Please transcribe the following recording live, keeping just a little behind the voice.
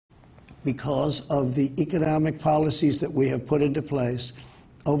because of the economic policies that we have put into place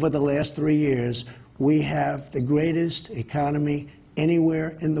over the last 3 years. We have the greatest economy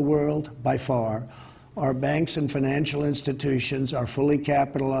anywhere in the world by far. Our banks and financial institutions are fully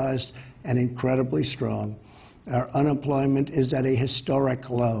capitalized and incredibly strong. Our unemployment is at a historic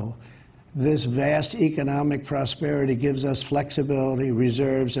low. This vast economic prosperity gives us flexibility,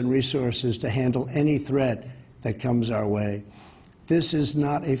 reserves, and resources to handle any threat that comes our way. This is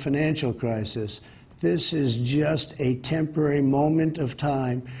not a financial crisis. This is just a temporary moment of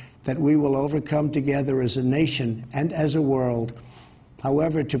time that we will overcome together as a nation and as a world.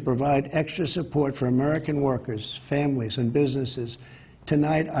 However, to provide extra support for American workers, families, and businesses,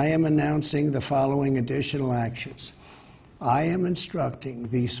 tonight I am announcing the following additional actions. I am instructing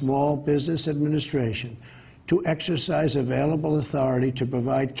the Small Business Administration to exercise available authority to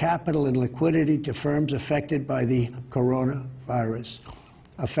provide capital and liquidity to firms affected by the coronavirus.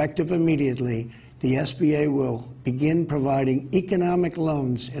 Effective immediately, the SBA will begin providing economic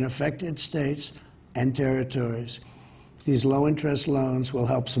loans in affected states and territories. These low-interest loans will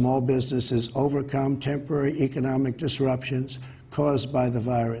help small businesses overcome temporary economic disruptions caused by the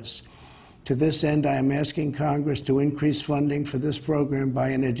virus. To this end, I am asking Congress to increase funding for this program by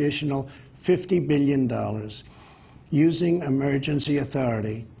an additional $50 billion. Using emergency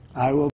authority, I will